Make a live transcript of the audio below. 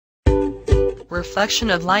Reflection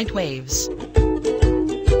of light waves.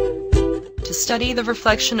 To study the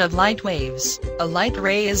reflection of light waves, a light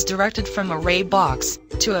ray is directed from a ray box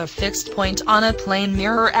to a fixed point on a plane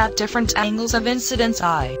mirror at different angles of incidence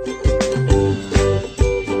I.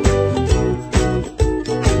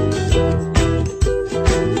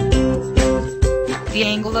 The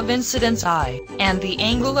angle of incidence I, and the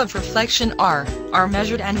angle of reflection R, are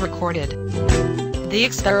measured and recorded. The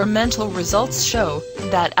experimental results show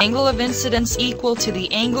that angle of incidence equal to the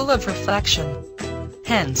angle of reflection.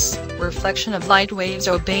 Hence, reflection of light waves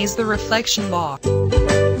obeys the reflection law.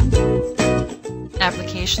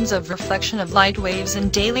 Applications of reflection of light waves in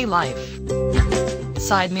daily life.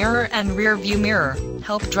 Side mirror and rear view mirror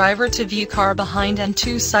help driver to view car behind and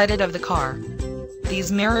two-sided of the car.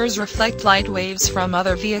 These mirrors reflect light waves from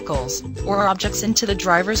other vehicles or objects into the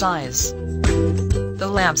driver's eyes. The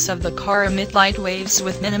lamps of the car emit light waves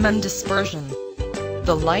with minimum dispersion.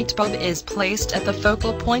 The light bulb is placed at the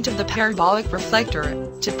focal point of the parabolic reflector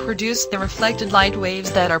to produce the reflected light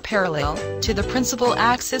waves that are parallel to the principal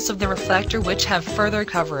axis of the reflector, which have further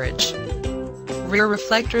coverage. Rear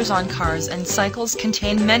reflectors on cars and cycles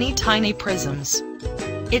contain many tiny prisms.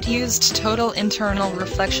 It used total internal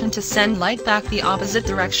reflection to send light back the opposite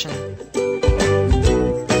direction.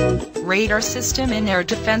 Radar system in air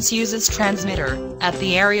defense uses transmitter at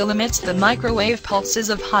the aerial emits the microwave pulses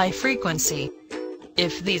of high frequency.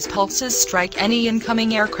 If these pulses strike any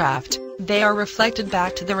incoming aircraft, they are reflected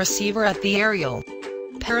back to the receiver at the aerial.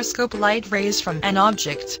 Periscope light rays from an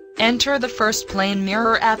object enter the first plane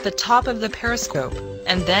mirror at the top of the periscope,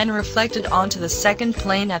 and then reflected onto the second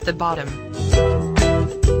plane at the bottom.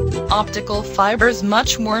 Optical fibers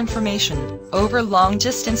much more information over long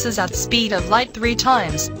distances at speed of light 3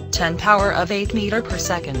 times 10 power of 8 meter per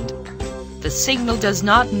second. The signal does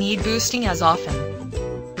not need boosting as often.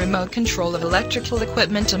 Remote control of electrical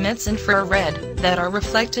equipment emits infrared that are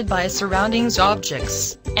reflected by surroundings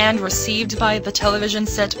objects and received by the television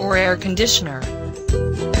set or air conditioner.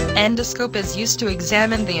 Endoscope is used to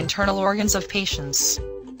examine the internal organs of patients.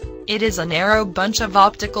 It is a narrow bunch of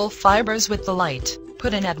optical fibers with the light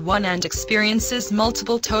put in at one end experiences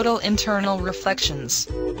multiple total internal reflections.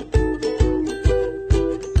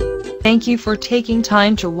 Thank you for taking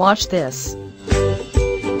time to watch this.